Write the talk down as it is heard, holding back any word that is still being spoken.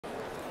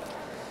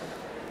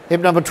Hip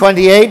number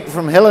 28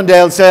 from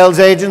Hillendale Sales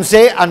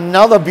Agency,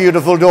 another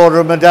beautiful daughter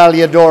of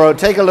Medaglia d'Oro.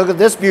 Take a look at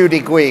this beauty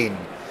queen.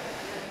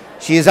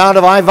 She is out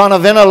of Ivana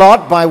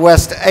Vinalot by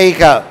West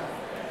Acre.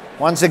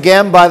 Once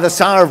again by the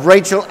sire of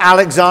Rachel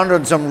Alexander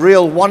and some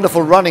real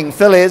wonderful running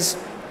fillies.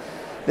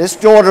 This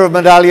daughter of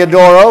Medaglia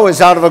d'Oro is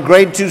out of a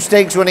Grade 2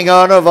 stakes winning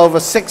earner of over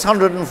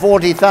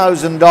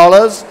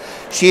 $640,000.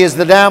 She is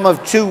the dam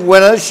of 2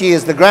 winners. She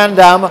is the grand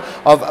dam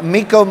of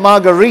Miko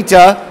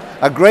Margarita,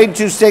 a Grade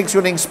 2 stakes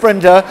winning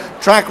sprinter,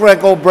 track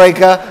record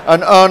breaker,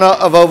 an earner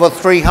of over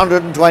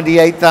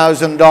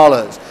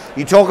 $328,000.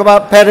 You talk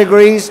about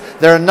pedigrees,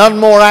 there are none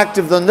more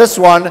active than this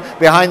one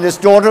behind this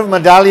daughter of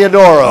Medaglia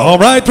d'Oro. All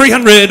right,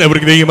 300,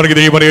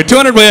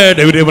 200 win,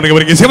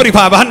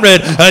 75,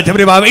 100,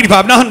 75,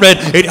 85, 100,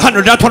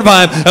 800,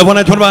 125,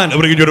 125,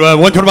 125,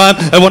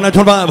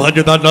 125,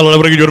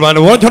 $100,000,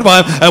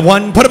 125,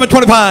 1, put him at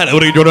 25,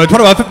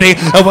 25, 50,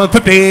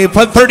 150,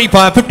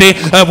 35, 50,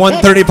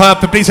 135,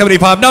 50,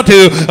 75, now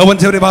 2,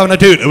 175, now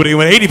 2,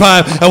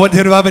 85,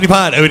 175,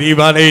 85,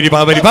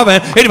 85,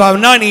 85, 85,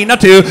 90, not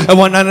 2,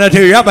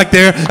 192, you're out back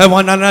there,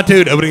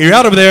 192, you're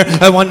out over there,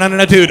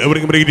 192,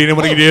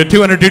 200,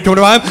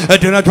 225,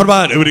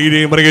 225,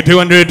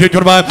 200,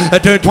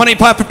 225,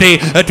 225, 50,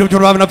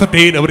 225, now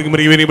 50,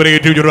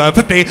 225,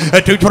 50,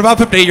 225,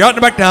 50, you're out in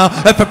the back now,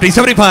 50,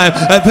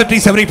 75, 50,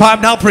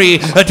 75, now 3,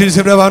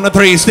 275, now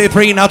 3, stay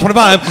 3, now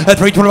 25,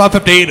 325,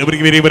 50,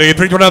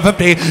 325,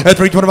 50,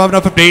 325,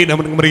 now 50,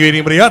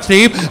 anybody out,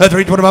 Steve,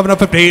 325, now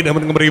 50,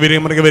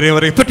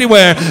 50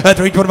 where,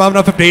 325,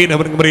 now 50, you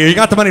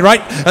got the money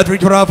right,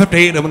 325,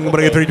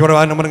 50,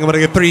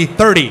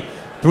 330.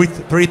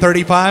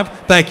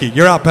 335. Thank you.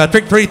 You're out,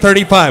 Patrick.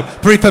 335.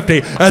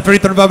 350.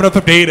 335 and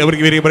 50.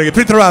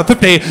 335.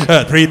 50.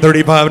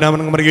 335. Now I'm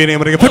going to get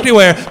 50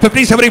 where?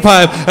 50,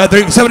 75.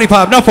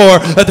 375. Now 4.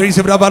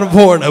 375 and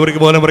 4. Now I'm going to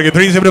get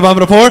 375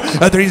 and 4.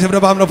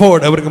 375 and 4.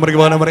 Now I'm going to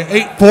go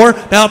 8, 4.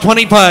 Now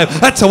 25.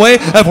 That's away.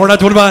 4, now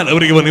 25. I'm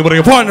going to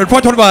get 400.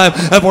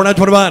 425. 4, now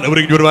 25. I'm going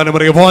to get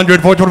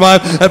 400.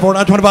 425. 4,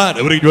 now 25.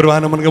 I'm going to get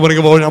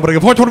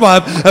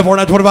 425. 4,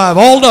 now 25.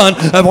 All done.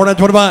 4, now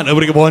 25. I'm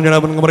going to get 400. I'm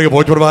going to get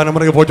 425, I'm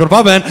going to go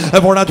 425, man.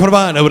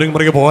 425, I'm going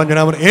to go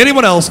 400.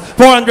 Anyone else?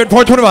 400,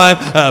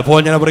 425,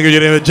 400. I'm going to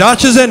go.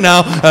 Josh is in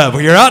now.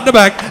 You're out in the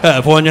back.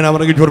 400, I'm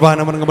going to go 425,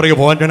 I'm going to go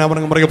 400. I'm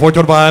going to go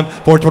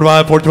 425,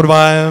 425,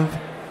 425.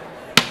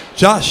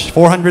 Josh,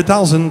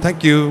 400,000.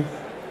 Thank you.